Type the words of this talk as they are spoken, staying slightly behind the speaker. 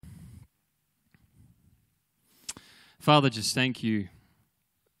Father, just thank you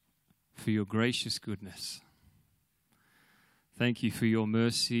for your gracious goodness. Thank you for your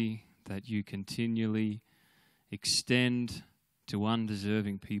mercy that you continually extend to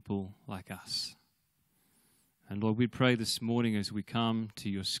undeserving people like us. And Lord, we pray this morning as we come to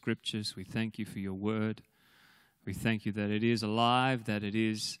your scriptures, we thank you for your word. We thank you that it is alive, that it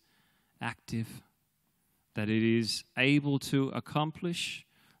is active, that it is able to accomplish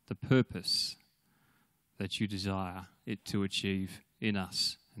the purpose that you desire it to achieve in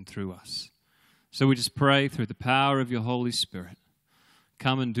us and through us. So we just pray through the power of your Holy Spirit,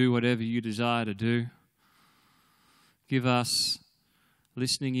 come and do whatever you desire to do. Give us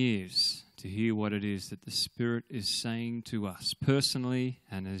listening ears to hear what it is that the Spirit is saying to us personally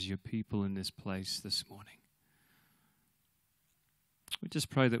and as your people in this place this morning. We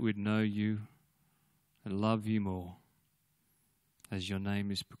just pray that we'd know you and love you more as your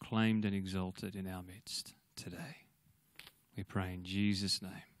name is proclaimed and exalted in our midst today. We pray in Jesus'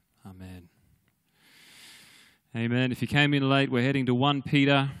 name. Amen. Amen. If you came in late, we're heading to 1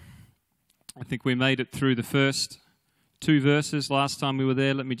 Peter. I think we made it through the first 2 verses last time we were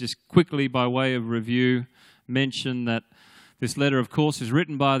there. Let me just quickly, by way of review, mention that this letter, of course, is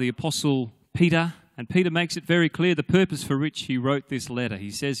written by the Apostle Peter. And Peter makes it very clear the purpose for which he wrote this letter.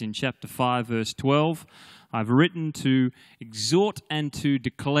 He says in chapter 5, verse 12, I've written to exhort and to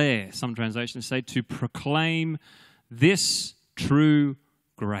declare, some translations say to proclaim this true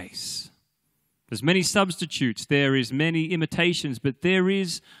grace. There's many substitutes, there is many imitations, but there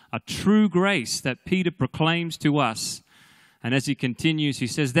is a true grace that Peter proclaims to us. And as he continues, he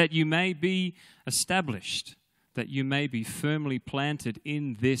says that you may be established, that you may be firmly planted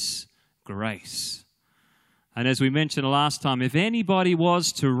in this grace. And as we mentioned last time, if anybody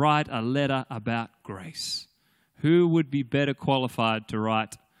was to write a letter about grace, who would be better qualified to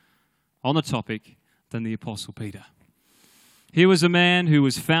write on the topic than the Apostle Peter? He was a man who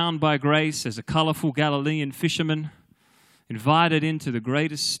was found by grace as a colorful Galilean fisherman, invited into the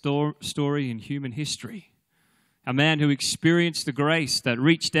greatest story in human history. A man who experienced the grace that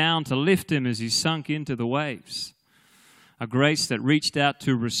reached down to lift him as he sunk into the waves. A grace that reached out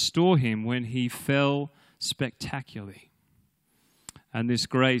to restore him when he fell spectacularly. And this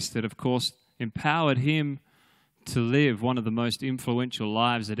grace that, of course, empowered him to live one of the most influential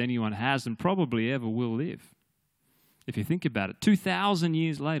lives that anyone has and probably ever will live. If you think about it, 2,000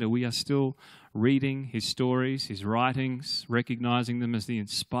 years later, we are still reading his stories, his writings, recognizing them as the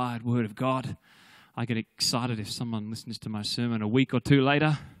inspired word of God. I get excited if someone listens to my sermon a week or 2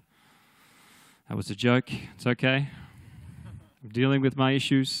 later. That was a joke. It's okay. I'm dealing with my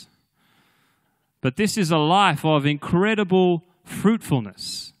issues. But this is a life of incredible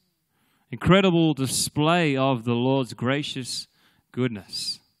fruitfulness, incredible display of the Lord's gracious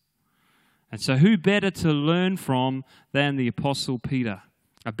goodness. And so who better to learn from than the Apostle Peter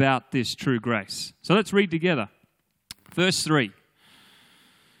about this true grace? So let's read together. Verse 3.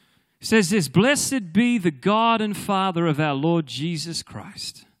 It says this, "Blessed be the God and Father of our Lord Jesus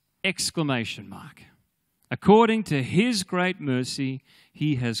Christ." ! According to his great mercy,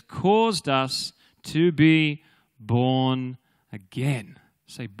 he has caused us to be born again.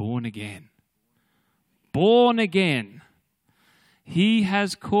 Say, born again. Born again. He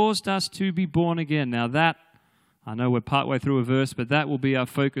has caused us to be born again. Now that, I know we're partway through a verse, but that will be our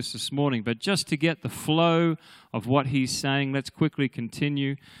focus this morning. But just to get the flow of what he's saying, let's quickly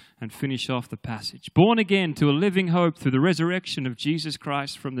continue and finish off the passage. Born again to a living hope through the resurrection of Jesus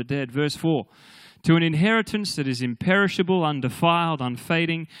Christ from the dead. Verse 4. To an inheritance that is imperishable, undefiled,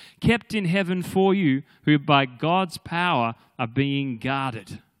 unfading, kept in heaven for you, who by God's power are being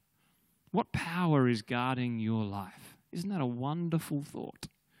guarded. What power is guarding your life? Isn't that a wonderful thought?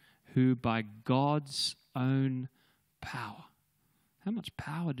 Who by God's own power. How much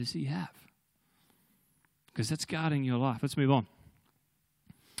power does he have? Because that's guarding your life. Let's move on.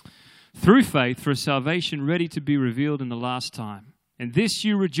 Through faith for a salvation ready to be revealed in the last time. In this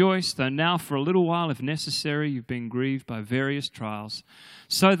you rejoice, though now for a little while, if necessary, you've been grieved by various trials,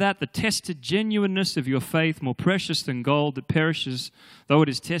 so that the tested genuineness of your faith, more precious than gold that perishes, though it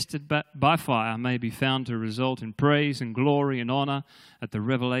is tested by fire, may be found to result in praise and glory and honor at the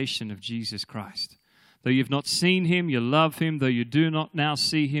revelation of Jesus Christ. Though you've not seen him, you love him. Though you do not now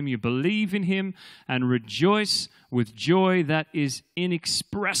see him, you believe in him and rejoice with joy that is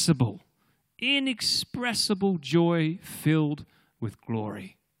inexpressible. Inexpressible joy filled with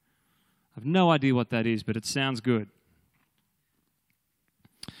glory. I have no idea what that is, but it sounds good.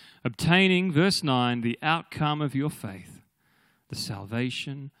 Obtaining, verse 9, the outcome of your faith, the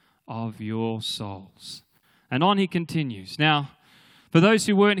salvation of your souls. And on he continues. Now, for those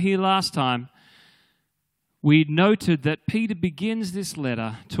who weren't here last time, we noted that Peter begins this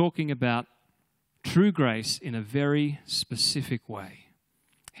letter talking about true grace in a very specific way.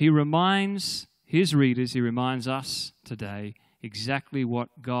 He reminds his readers, he reminds us today exactly what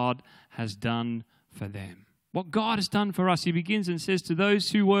God has done for them. What God has done for us. He begins and says, to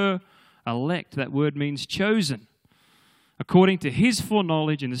those who were elect, that word means chosen, according to his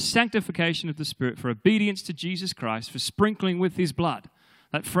foreknowledge in the sanctification of the Spirit, for obedience to Jesus Christ, for sprinkling with his blood.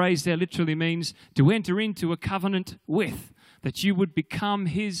 That phrase there literally means to enter into a covenant with, that you would become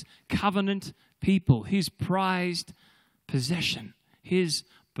his covenant people, his prized possession, his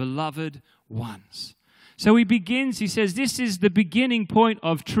beloved ones. So he begins, he says, this is the beginning point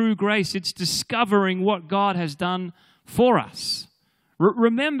of true grace. It's discovering what God has done for us.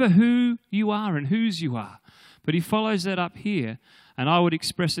 Remember who you are and whose you are. But he follows that up here, and I would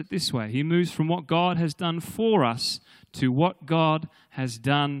express it this way. He moves from what God has done for us to what God has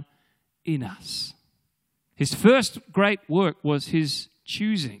done in us. His first great work was his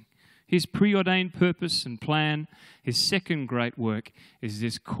choosing, his preordained purpose and plan. His second great work is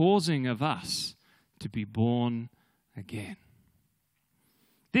this causing of us to be born again.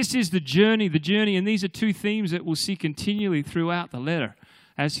 This is the journey, and these are two themes that we'll see continually throughout the letter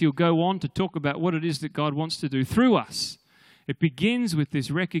as he'll go on to talk about what it is that God wants to do through us. It begins with this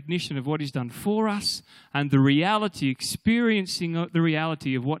recognition of what he's done for us and the reality, experiencing the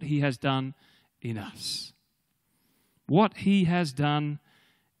reality of what he has done in us. What he has done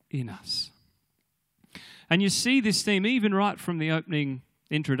in us. And you see this theme even right from the opening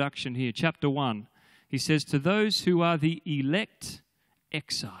introduction here, chapter 1. He says, to those who are the elect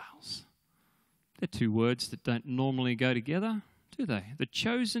exiles. They're two words that don't normally go together, do they? The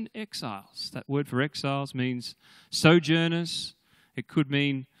chosen exiles. That word for exiles means sojourners. It could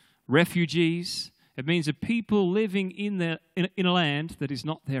mean refugees. It means a people living in a land that is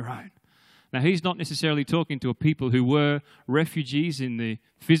not their own. Now, he's not necessarily talking to a people who were refugees in the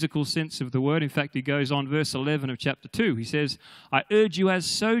physical sense of the word. In fact, he goes on, verse 11 of chapter 2. He says, I urge you as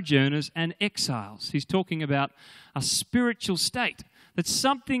sojourners and exiles. He's talking about a spiritual state, that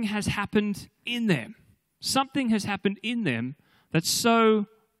something has happened in them. Something has happened in them that's so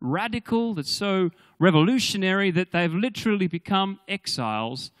radical, that's so revolutionary, that they've literally become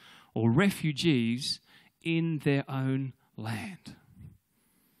exiles or refugees in their own land.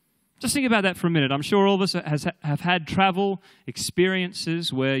 Just think about that for a minute. I'm sure all of us have had travel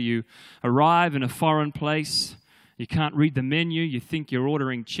experiences where you arrive in a foreign place, you can't read the menu, you think you're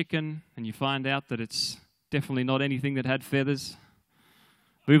ordering chicken, and you find out that it's definitely not anything that had feathers.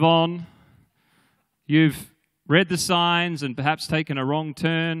 Move on. You've read the signs and perhaps taken a wrong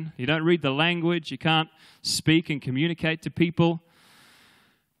turn. You don't read the language. You can't speak and communicate to people.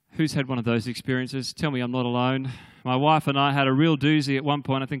 Who's had one of those experiences? Tell me I'm not alone. My wife and I had a real doozy at one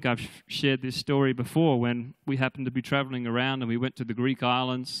point. I think I've shared this story before when we happened to be traveling around and we went to the Greek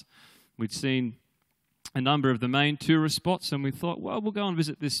islands. We'd seen a number of the main tourist spots and we thought, well, we'll go and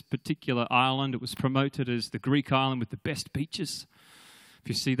visit this particular island. It was promoted as the Greek island with the best beaches. If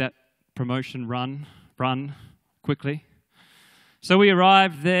you see that promotion, run quickly. So we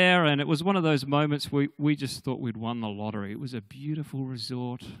arrived there, and it was one of those moments we just thought we'd won the lottery. It was a beautiful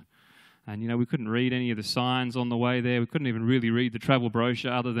resort, and, we couldn't read any of the signs on the way there. We couldn't even really read the travel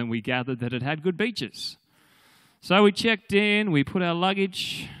brochure other than we gathered that it had good beaches. So we checked in, we put our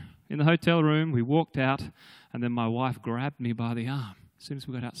luggage in the hotel room, we walked out, and then my wife grabbed me by the arm. As soon as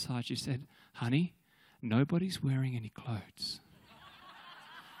we got outside, she said, honey, nobody's wearing any clothes.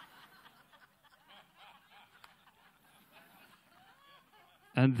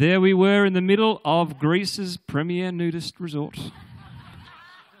 And there we were in the middle of Greece's premier nudist resort.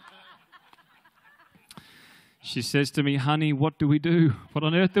 She says to me, honey, what do we do? What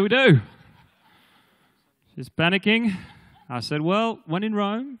on earth do we do? She's panicking. I said, well, when in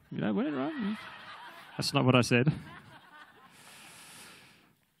Rome, when in Rome. That's not what I said.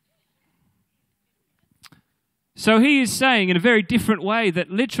 So he is saying in a very different way that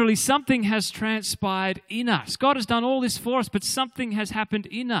literally something has transpired in us. God has done all this for us, but something has happened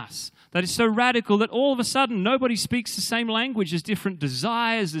in us that is so radical that all of a sudden nobody speaks the same language. There's different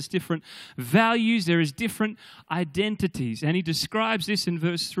desires, there's different values, there is different identities. And he describes this in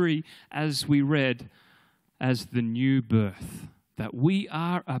verse 3, as we read, as the new birth. That we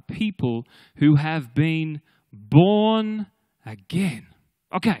are a people who have been born again.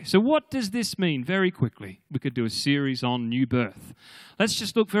 Okay, so what does this mean? Very quickly, we could do a series on new birth. Let's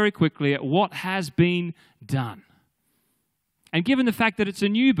just look very quickly at what has been done. And given the fact that it's a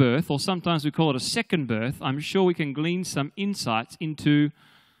new birth, or sometimes we call it a second birth, I'm sure we can glean some insights into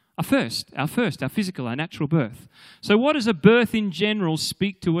Our physical, our natural birth. So what does a birth in general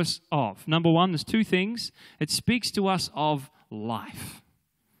speak to us of? Number one, there's two things. It speaks to us of life.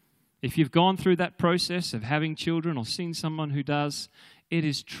 If you've gone through that process of having children or seen someone who does, it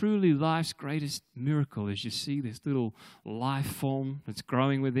is truly life's greatest miracle as you see this little life form that's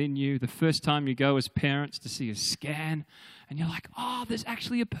growing within you. The first time you go as parents to see a scan, and you're like, oh, there's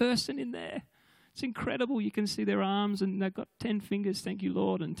actually a person in there. It's incredible. You can see their arms, and they've got 10 fingers, thank you,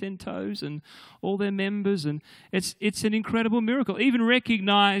 Lord, and 10 toes, and all their members. And it's an incredible miracle, even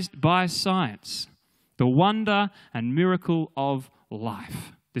recognized by science. The wonder and miracle of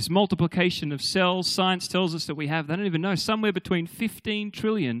life. This multiplication of cells, science tells us that we have, they don't even know, somewhere between 15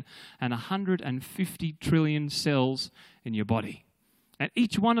 trillion and 150 trillion cells in your body. And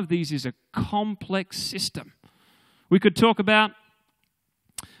each one of these is a complex system. We could talk about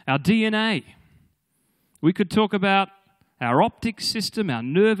our DNA. We could talk about our optic system, our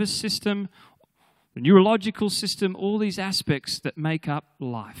nervous system, the neurological system, all these aspects that make up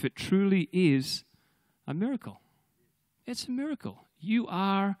life. It truly is a miracle. It's a miracle. You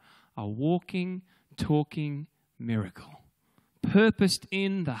are a walking, talking miracle, purposed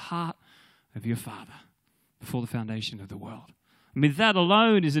in the heart of your Father before the foundation of the world. I mean, that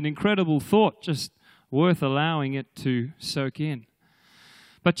alone is an incredible thought, just worth allowing it to soak in.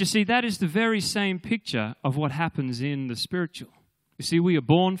 But you see, that is the very same picture of what happens in the spiritual. You see, we are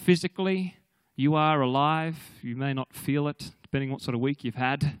born physically. You are alive. You may not feel it, depending on what sort of week you've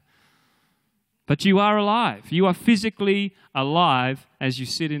had. But you are alive. You are physically alive as you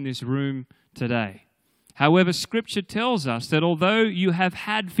sit in this room today. However, Scripture tells us that although you have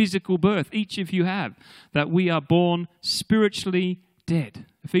had physical birth, each of you have, that we are born spiritually dead.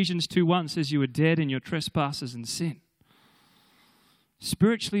 Ephesians 2:1 says you are dead in your trespasses and sin.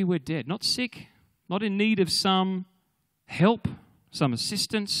 Spiritually, we're dead, not sick, not in need of some help, some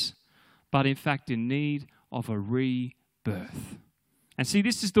assistance, but in fact in need of a rebirth. And see,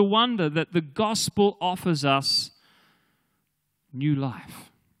 this is the wonder that the gospel offers us new life.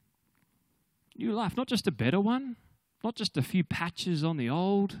 New life, not just a better one, not just a few patches on the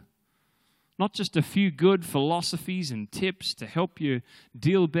old, not just a few good philosophies and tips to help you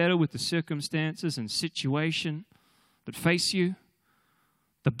deal better with the circumstances and situation that face you.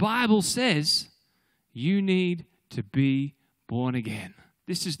 The Bible says you need to be born again.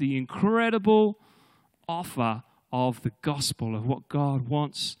 This is the incredible offer of the gospel of what God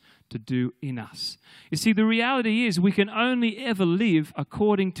wants to do in us. You see, the reality is we can only ever live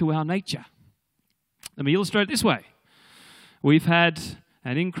according to our nature. Let me illustrate it this way. We've had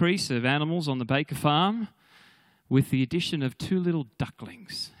an increase of animals on the Baker farm with the addition of 2 little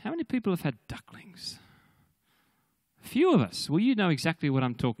ducklings. How many people have had ducklings? A few of us. Well, you know exactly what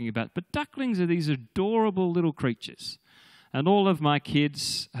I'm talking about. But ducklings are these adorable little creatures. And all of my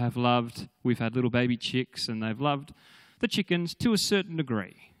kids have loved, we've had little baby chicks, and they've loved the chickens to a certain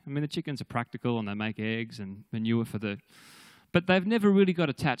degree. I mean, the chickens are practical, and they make eggs and manure but they've never really got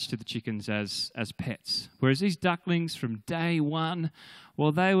attached to the chickens as pets. Whereas these ducklings from day one,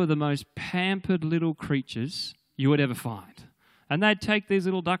 well, they were the most pampered little creatures you would ever find. And they'd take these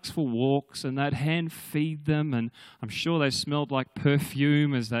little ducks for walks, and they'd hand feed them, and I'm sure they smelled like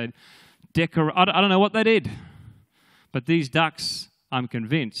perfume as they'd decorate. I don't know what they did. But these ducks, I'm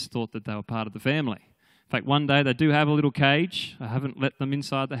convinced, thought that they were part of the family. In fact, one day they do have a little cage. I haven't let them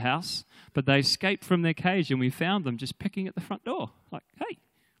inside the house, but they escaped from their cage, and we found them just pecking at the front door. Like, hey,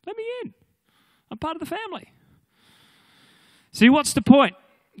 let me in. I'm part of the family. See, what's the point?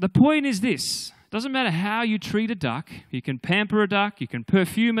 The point is this. It doesn't matter how you treat a duck. You can pamper a duck. You can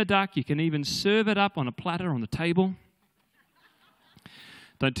perfume a duck. You can even serve it up on a platter on the table.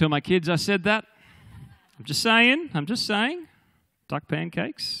 Don't tell my kids I said that. I'm just saying, duck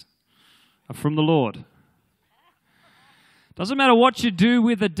pancakes are from the Lord. Doesn't matter what you do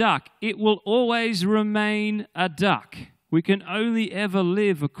with a duck, it will always remain a duck. We can only ever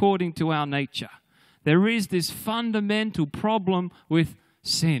live according to our nature. There is this fundamental problem with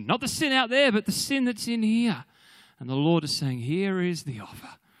sin. Not the sin out there, but the sin that's in here. And the Lord is saying, here is the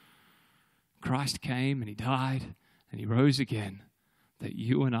offer. Christ came and He died and He rose again that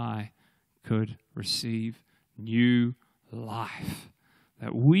you and I could receive new life,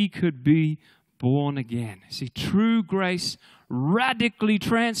 that we could be born again. See, true grace radically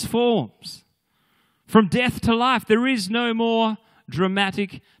transforms from death to life. There is no more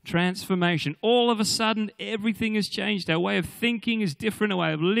dramatic transformation. All of a sudden, everything has changed. Our way of thinking is different, our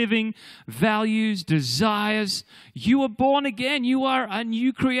way of living, values, desires. You are born again. You are a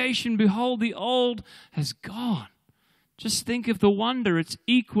new creation. Behold, the old has gone. Just think of the wonder. It's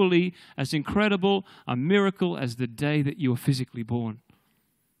equally as incredible a miracle as the day that you were physically born.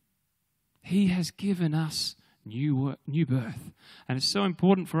 He has given us new birth. And it's so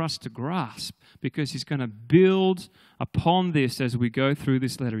important for us to grasp because he's going to build upon this as we go through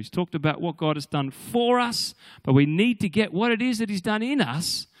this letter. He's talked about what God has done for us, but we need to get what it is that he's done in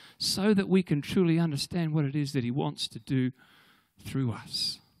us so that we can truly understand what it is that he wants to do through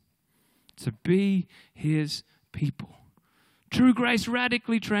us. To be his people. True grace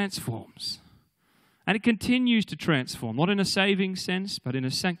radically transforms. And it continues to transform, not in a saving sense, but in a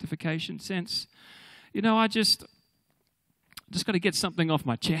sanctification sense. You know, I just got to get something off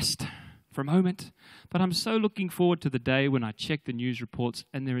my chest for a moment. But I'm so looking forward to the day when I check the news reports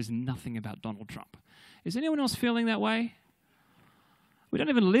and there is nothing about Donald Trump. Is anyone else feeling that way? We don't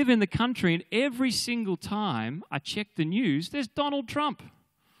even live in the country, and every single time I check the news, there's Donald Trump.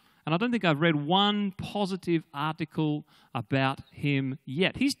 And I don't think I've read one positive article about him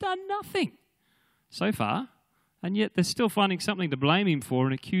yet. He's done nothing so far, and yet they're still finding something to blame him for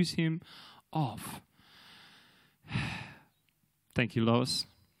and accuse him of. Thank you, Lois.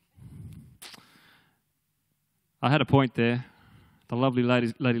 I had a point there. The lovely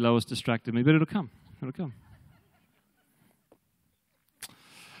lady Lois distracted me, but it'll come. It'll come.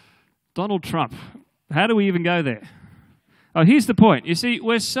 Donald Trump. How do we even go there? Oh, here's the point. You see,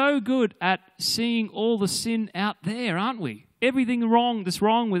 we're so good at seeing all the sin out there, aren't we? Everything wrong that's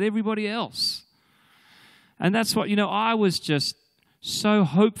wrong with everybody else. And that's what, I was just so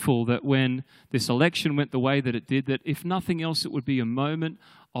hopeful that when this election went the way that it did, that if nothing else, it would be a moment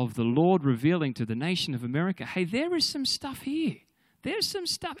of the Lord revealing to the nation of America, hey, there is some stuff here. There's some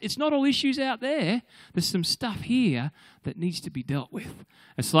stuff. It's not all issues out there. There's some stuff here that needs to be dealt with.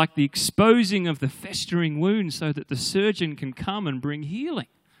 It's like the exposing of the festering wound so that the surgeon can come and bring healing.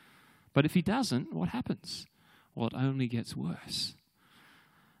 But if he doesn't, what happens? Well, it only gets worse.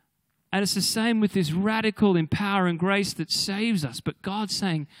 And it's the same with this radical empowering grace that saves us. But God's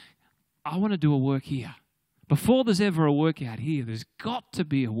saying, I want to do a work here. Before there's ever a work out here, there's got to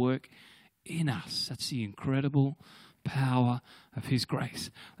be a work in us. That's the incredible power of his grace.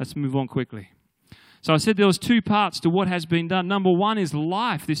 Let's move on quickly. So I said there was two parts to what has been done. Number one is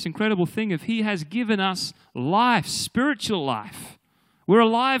life, this incredible thing of he has given us life, spiritual life. We're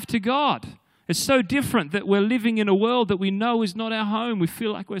alive to God. It's so different that we're living in a world that we know is not our home. We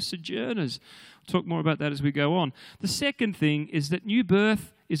feel like we're sojourners. We'll talk more about that as we go on. The second thing is that new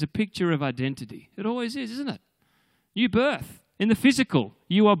birth is a picture of identity. It always is, isn't it? New birth. In the physical,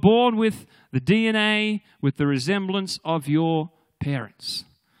 you are born with the DNA, with the resemblance of your parents.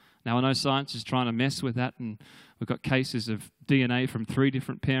 Now, I know science is trying to mess with that, and we've got cases of DNA from 3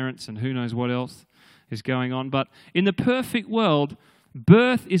 different parents, and who knows what else is going on. But in the perfect world,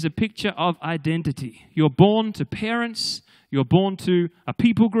 birth is a picture of identity. You're born to parents, you're born to a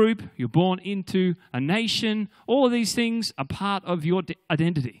people group, you're born into a nation. All of these things are part of your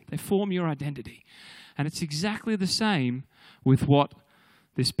identity. They form your identity. And it's exactly the same with what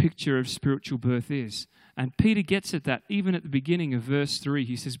this picture of spiritual birth is. And Peter gets at that even at the beginning of verse 3.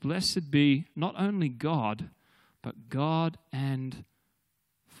 He says, blessed be not only God, but God and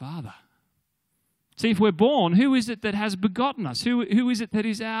Father. See, if we're born, who is it that has begotten us? Who is it that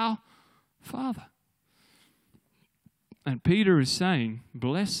is our Father? And Peter is saying,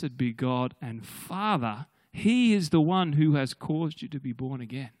 blessed be God and Father. He is the one who has caused you to be born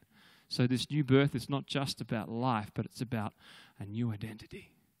again. So this new birth is not just about life, but it's about a new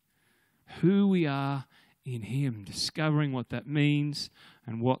identity. Who we are in him, discovering what that means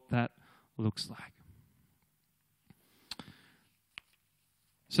and what that looks like.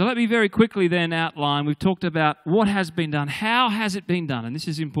 So let me very quickly then outline. We've talked about what has been done. How has it been done? And this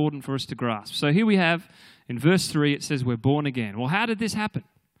is important for us to grasp. So here we have, in verse 3, it says we're born again. Well, how did this happen?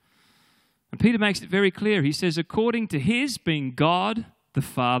 And Peter makes it very clear. He says, according to his, being God the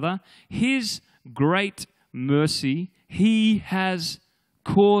Father, his great mercy, he has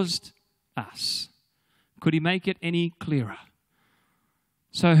caused us. Could he make it any clearer?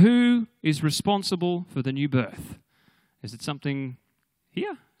 So who is responsible for the new birth? Is it something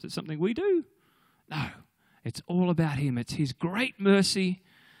here? Is it something we do? No. It's all about him. It's his great mercy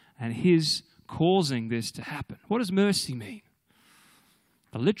and his causing this to happen. What does mercy mean?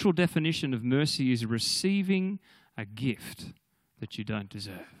 The literal definition of mercy is receiving a gift that you don't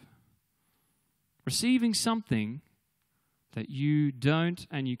deserve. Receiving something that you don't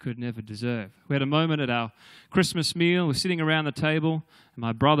and you could never deserve. We had a moment at our Christmas meal. We're sitting around the table, and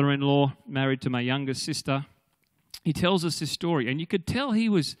my brother-in-law, married to my younger sister, he tells us this story, and you could tell he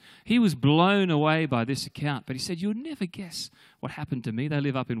was blown away by this account. But he said, you'll never guess what happened to me. They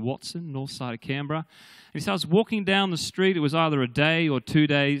live up in Watson, north side of Canberra. And he said, I was walking down the street. It was either a day or 2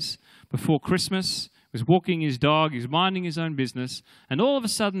 days before Christmas. was walking his dog, he was minding his own business, and all of a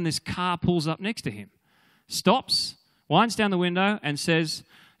sudden this car pulls up next to him, stops, winds down the window and says,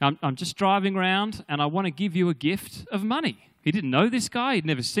 I'm just driving around and I want to give you a gift of money. He didn't know this guy. He'd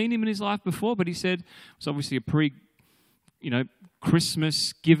never seen him in his life before, but he said it was obviously a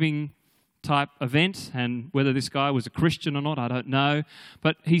Christmas giving type event, and whether this guy was a Christian or not, I don't know.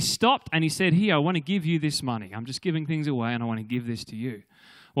 But he stopped and he said, here, I want to give you this money. I'm just giving things away and I want to give this to you.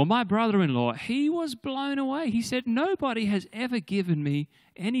 Well, my brother-in-law, he was blown away. He said, nobody has ever given me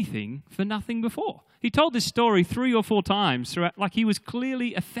anything for nothing before. He told this story 3 or 4 times throughout, like he was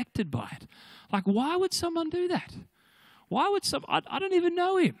clearly affected by it. Like, why would someone do that? Why would I don't even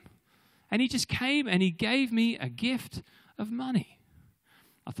know him. And he just came and he gave me a gift of money.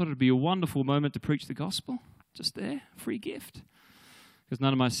 I thought it would be a wonderful moment to preach the gospel. Just there, free gift. Because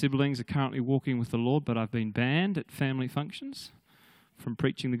none of my siblings are currently walking with the Lord, but I've been banned at family functions from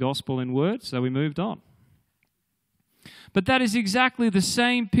preaching the gospel in words, so we moved on. But that is exactly the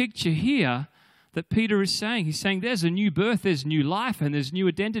same picture here that Peter is saying. He's saying there's a new birth, there's new life, and there's new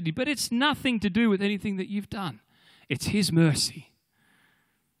identity, but it's nothing to do with anything that you've done. It's His mercy.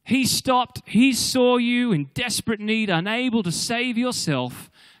 He stopped, He saw you in desperate need, unable to save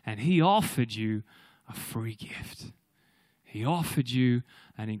yourself, and He offered you a free gift. He offered you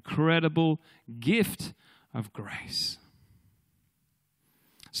an incredible gift of grace.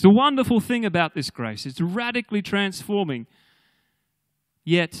 It's the wonderful thing about this grace. It's radically transforming,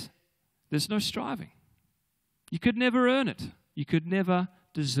 yet there's no striving. You could never earn it. You could never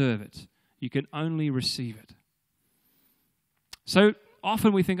deserve it. You can only receive it. So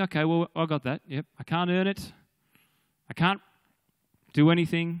often we think, okay, well, I got that. Yep, I can't earn it. I can't do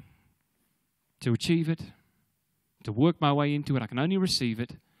anything to achieve it, to work my way into it. I can only receive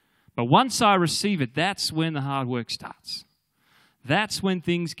it. But once I receive it, that's when the hard work starts. That's when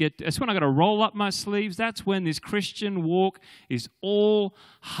that's when I got to roll up my sleeves. That's when this Christian walk is all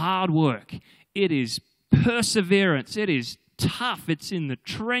hard work. It is perseverance. It is tough. It's in the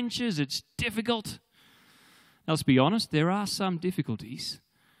trenches. It's difficult. Now, let's be honest, there are some difficulties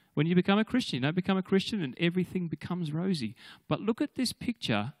when you become a Christian. You don't become a Christian and everything becomes rosy. But look at this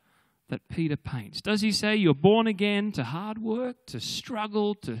picture that Peter paints. Does he say you're born again to hard work, to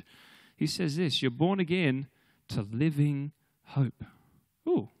struggle, He says this, you're born again to living hope.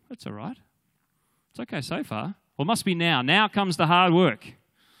 Ooh, that's all right. It's okay so far. Well, it must be now. Now comes the hard work.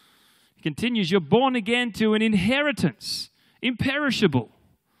 He continues, you're born again to an inheritance, imperishable.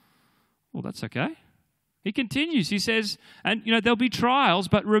 Well, that's okay. He continues, he says, and there'll be trials,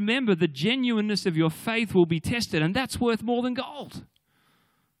 but remember the genuineness of your faith will be tested, and that's worth more than gold.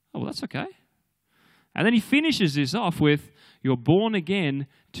 Oh, well, that's okay. And then he finishes this off with, you're born again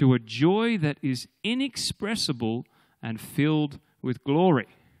to a joy that is inexpressible and filled with glory.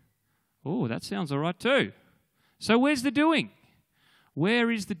 Oh, that sounds all right too. So where's the doing?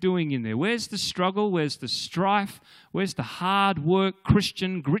 Where is the doing in there? Where's the struggle? Where's the strife? Where's the hard work,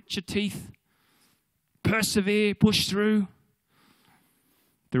 Christian, grit your teeth? Persevere, push through.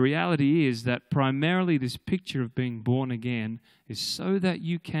 The reality is that primarily this picture of being born again is so that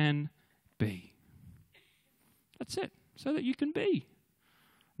you can be. That's it, so that you can be.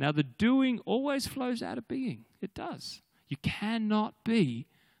 Now the doing always flows out of being. It does. You cannot be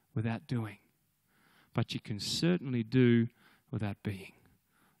without doing. But you can certainly do without being.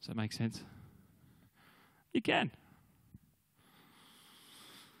 Does that make sense? You can.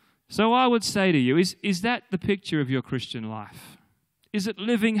 So I would say to you, is that the picture of your Christian life? Is it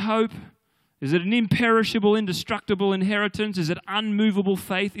living hope? Is it an imperishable, indestructible inheritance? Is it unmovable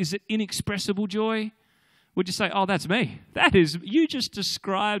faith? Is it inexpressible joy? Would you say, oh, that's me? You just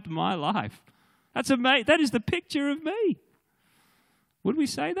described my life. That's amazing. That is the picture of me. Would we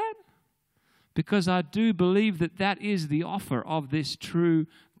say that? Because I do believe that is the offer of this true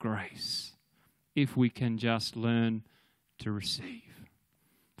grace, if we can just learn to receive.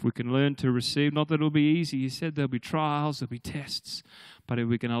 If we can learn to receive, not that it'll be easy. He said there'll be trials, there'll be tests, but if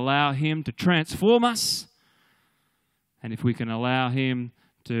we can allow Him to transform us, and if we can allow Him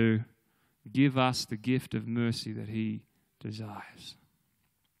to give us the gift of mercy that He desires.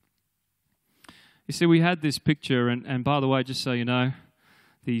 You see, we had this picture, and by the way, just so you know,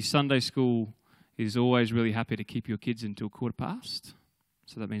 the Sunday school is always really happy to keep your kids until 1:15.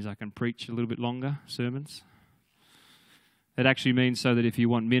 So that means I can preach a little bit longer sermons. It actually means so that if you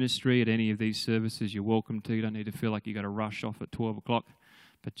want ministry at any of these services, you're welcome to. You don't need to feel like you've got to rush off at 12 o'clock.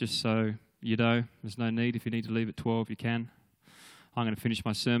 But just so you know, there's no need. If you need to leave at 12, you can. I'm going to finish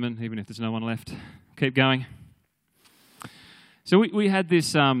my sermon, even if there's no one left. Keep going. So we had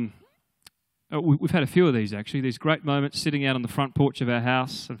this we've had a few of these actually, these great moments sitting out on the front porch of our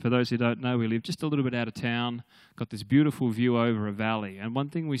house. And for those who don't know, we live just a little bit out of town, got this beautiful view over a valley. And one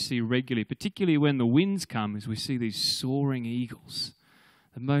thing we see regularly, particularly when the winds come, is we see these soaring eagles,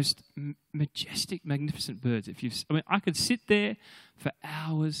 the most majestic, magnificent birds. I could sit there for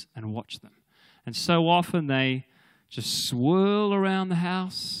hours and watch them. And so often they just swirl around the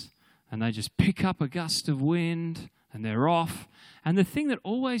house and they just pick up a gust of wind and they're off. And the thing that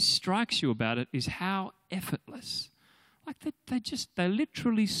always strikes you about it is how effortless. Like they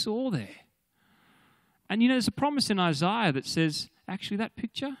literally soar there. And there's a promise in Isaiah that says, actually that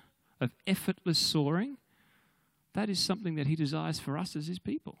picture of effortless soaring, that is something that he desires for us as his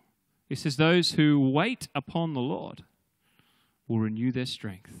people. He says, those who wait upon the Lord will renew their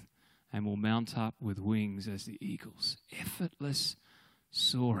strength and will mount up with wings as the eagles. Effortless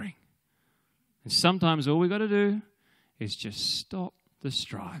soaring. And sometimes all we've got to do is just stop the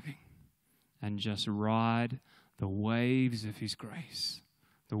striving and just ride the waves of his grace,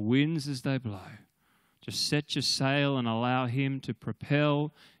 the winds as they blow. Just set your sail and allow him to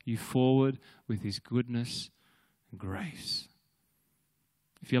propel you forward with his goodness and grace.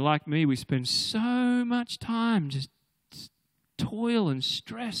 If you're like me, we spend so much time just toil and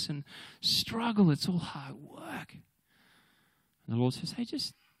stress and struggle. It's all hard work. And the Lord says, hey,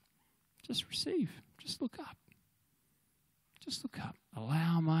 just receive. Just look up. Just look up.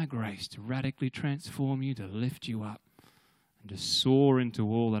 Allow my grace to radically transform you, to lift you up, and to soar into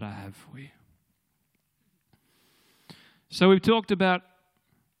all that I have for you. So we've talked about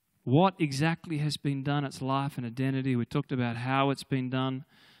what exactly has been done, its life and identity. We talked about how it's been done.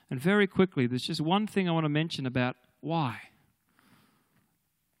 And very quickly, there's just one thing I want to mention about why.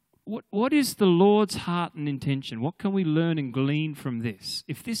 What is the Lord's heart and intention? What can we learn and glean from this?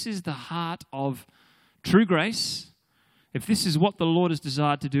 If this is the heart of true grace, if this is what the Lord has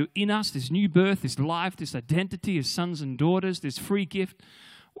desired to do in us, this new birth, this life, this identity as sons and daughters, this free gift,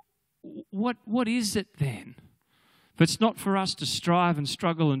 what is it then? If it's not for us to strive and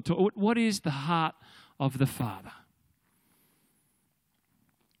struggle and what is the heart of the Father?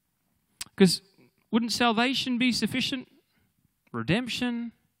 Because wouldn't salvation be sufficient?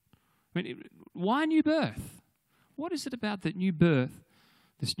 Redemption? I mean, why new birth? What is it about that new birth,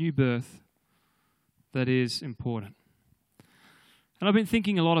 this new birth, that is important? And I've been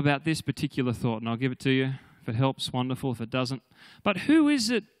thinking a lot about this particular thought, and I'll give it to you. If it helps, wonderful. If it doesn't. But who is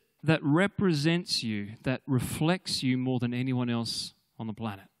it that represents you, that reflects you more than anyone else on the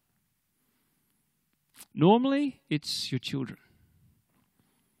planet? Normally, it's your children.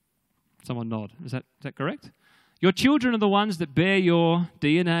 Someone nod. Is that correct? Your children are the ones that bear your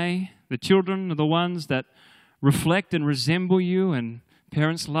DNA. The children are the ones that reflect and resemble you. And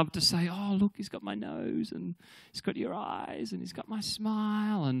parents love to say, oh, look, he's got my nose and he's got your eyes and he's got my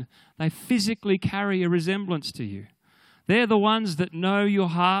smile. And they physically carry a resemblance to you. They're the ones that know your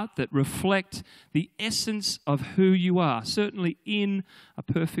heart, that reflect the essence of who you are, certainly in a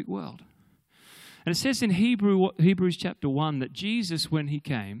perfect world. And it says in Hebrews chapter 1 that Jesus, when he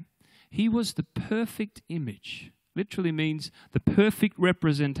came, he was the perfect image. Literally means the perfect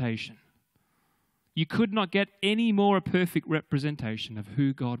representation. You could not get any more a perfect representation of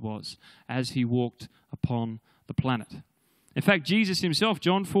who God was as he walked upon the planet. In fact, Jesus himself,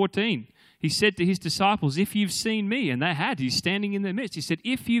 John 14, he said to his disciples, if you've seen me, and they had, he's standing in their midst. He said,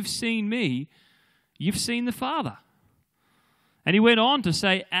 if you've seen me, you've seen the Father. And he went on to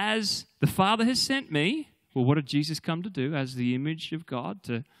say, as the Father has sent me, well, what did Jesus come to do as the image of God?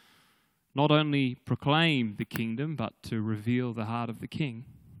 To not only proclaim the kingdom, but to reveal the heart of the King,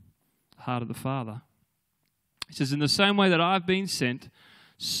 the heart of the Father. He says, in the same way that I've been sent,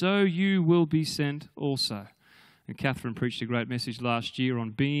 so you will be sent also. And Catherine preached a great message last year on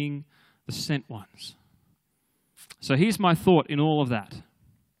being the sent ones. So here's my thought in all of that.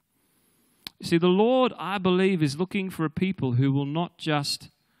 You see, the Lord, I believe, is looking for a people who will not just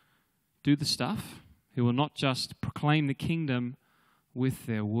do the stuff, who will not just proclaim the kingdom with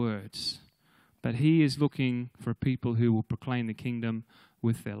their words, but he is looking for people who will proclaim the kingdom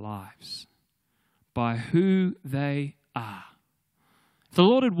with their lives, by who they are. If the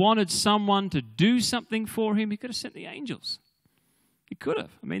Lord had wanted someone to do something for him, he could have sent the angels. He could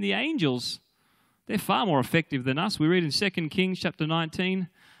have. I mean, the angels, they're far more effective than us. We read in 2 Kings chapter 19,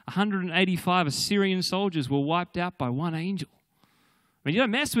 185 Assyrian soldiers were wiped out by one angel. I mean, you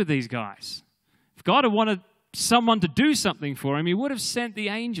don't mess with these guys. If God had wanted someone to do something for him, he would have sent the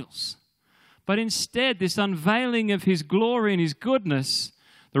angels. But instead, this unveiling of his glory and his goodness,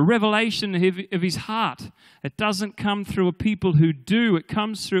 The revelation of his heart. It doesn't come through a people who do. It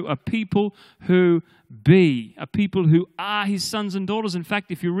comes through a people who be. A people who are his sons and daughters. In fact,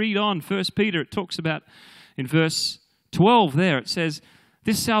 if you read on 1 Peter, it talks about in verse 12 there, it says,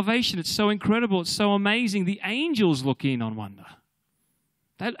 this salvation, it's so incredible, it's so amazing. The angels look in on wonder.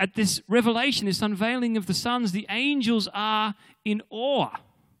 At this revelation, this unveiling of the sons, the angels are in awe.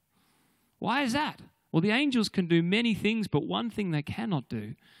 Why is that? Well, the angels can do many things, but one thing they cannot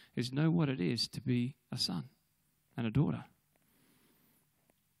do is know what it is to be a son and a daughter.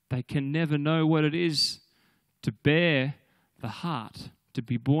 They can never know what it is to bear the heart, to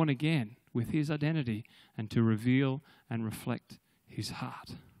be born again with his identity and to reveal and reflect his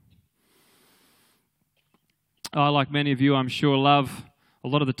heart. I, like many of you, I'm sure, love a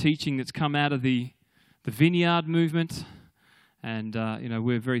lot of the teaching that's come out of the Vineyard movement. And,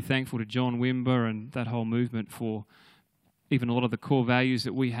 we're very thankful to John Wimber and that whole movement for even a lot of the core values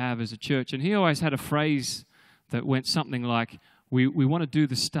that we have as a church. And he always had a phrase that went something like, we want to do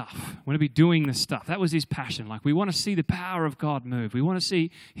the stuff. We want to be doing the stuff. That was his passion. Like, we want to see the power of God move. We want to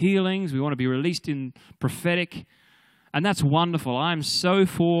see healings. We want to be released in prophetic. And that's wonderful. I'm so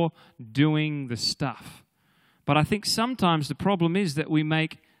for doing the stuff. But I think sometimes the problem is that we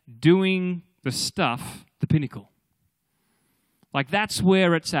make doing the stuff the pinnacle. Like, that's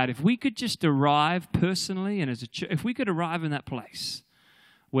where it's at. If we could just arrive personally and as a church, if we could arrive in that place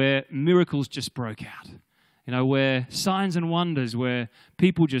where miracles just broke out, where signs and wonders, where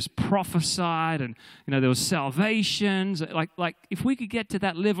people just prophesied and, there was salvations, like if we could get to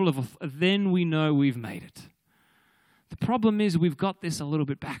that level of, then we know we've made it. The problem is we've got this a little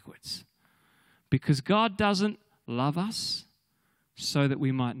bit backwards because God doesn't love us so that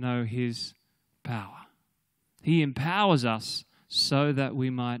we might know his power. He empowers us so that we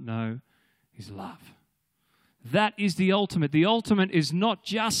might know his love. That is the ultimate. The ultimate is not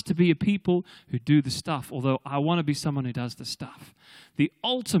just to be a people who do the stuff, although I want to be someone who does the stuff. The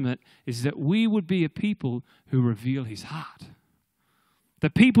ultimate is that we would be a people who reveal his heart.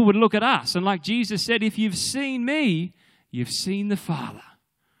 That people would look at us, and like Jesus said, if you've seen me, you've seen the Father.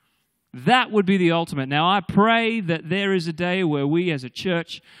 That would be the ultimate. Now, I pray that there is a day where we as a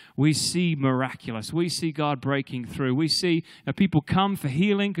church, we see miraculous. We see God breaking through. We see people come for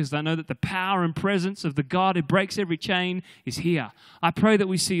healing because they know that the power and presence of the God who breaks every chain is here. I pray that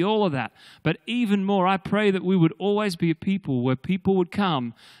we see all of that. But even more, I pray that we would always be a people where people would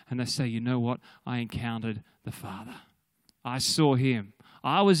come and they say, you know what? I encountered the Father. I saw him.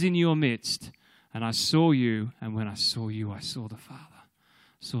 I was in your midst and I saw you. And when I saw you, I saw the Father.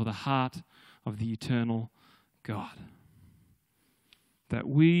 Saw the heart of the eternal God. That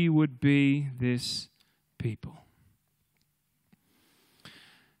we would be this people.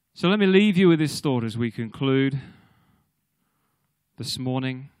 So let me leave you with this thought as we conclude this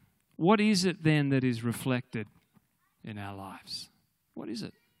morning. What is it then that is reflected in our lives? What is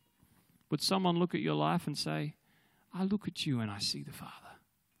it? Would someone look at your life and say, I look at you and I see the Father.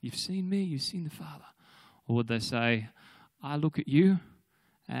 You've seen me, you've seen the Father. Or would they say, I look at you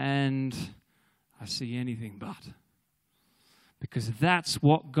and I see anything but. Because that's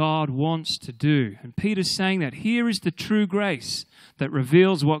what God wants to do. And Peter's saying that here is the true grace that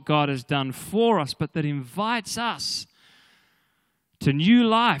reveals what God has done for us, but that invites us to new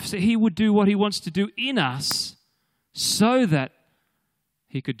life. So he would do what he wants to do in us so that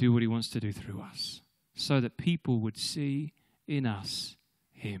he could do what he wants to do through us. So that people would see in us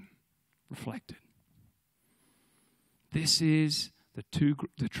him reflected. This is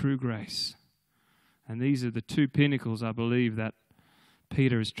the true grace. And these are the two pinnacles, I believe, that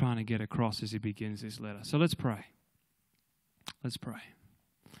Peter is trying to get across as he begins this letter. So let's pray. Let's pray.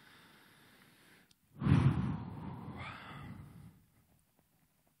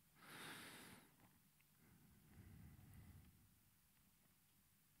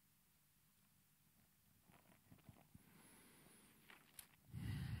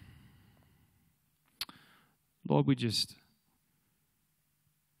 Lord, we just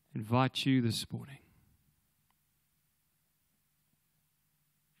invite you this morning.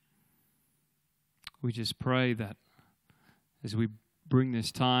 We just pray that as we bring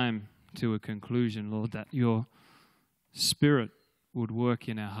this time to a conclusion, Lord, that your Spirit would work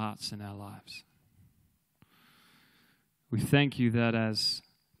in our hearts and our lives. We thank you that as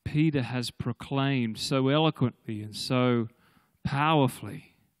Peter has proclaimed so eloquently and so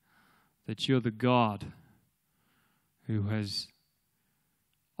powerfully that you're the God who has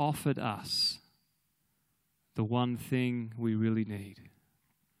offered us the one thing we really need,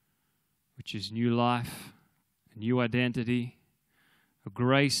 which is new life, a new identity, a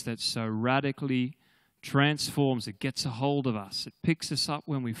grace that so radically transforms, it gets a hold of us. It picks us up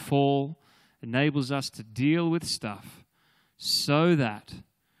when we fall, enables us to deal with stuff so that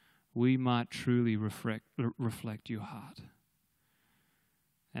we might truly reflect your heart.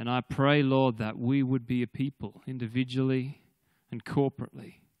 And I pray, Lord, that we would be a people, individually and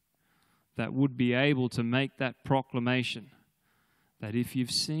corporately, that would be able to make that proclamation that if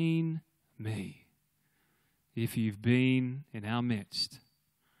you've seen me, if you've been in our midst,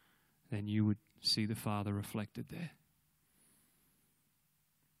 then you would see the Father reflected there.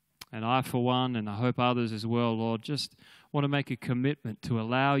 And I, for one, and I hope others as well, Lord, just want to make a commitment to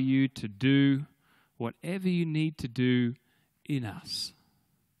allow you to do whatever you need to do in us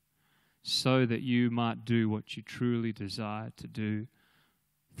so that you might do what you truly desire to do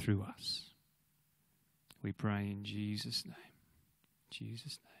through us. We pray in Jesus' name.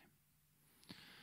 Jesus' name.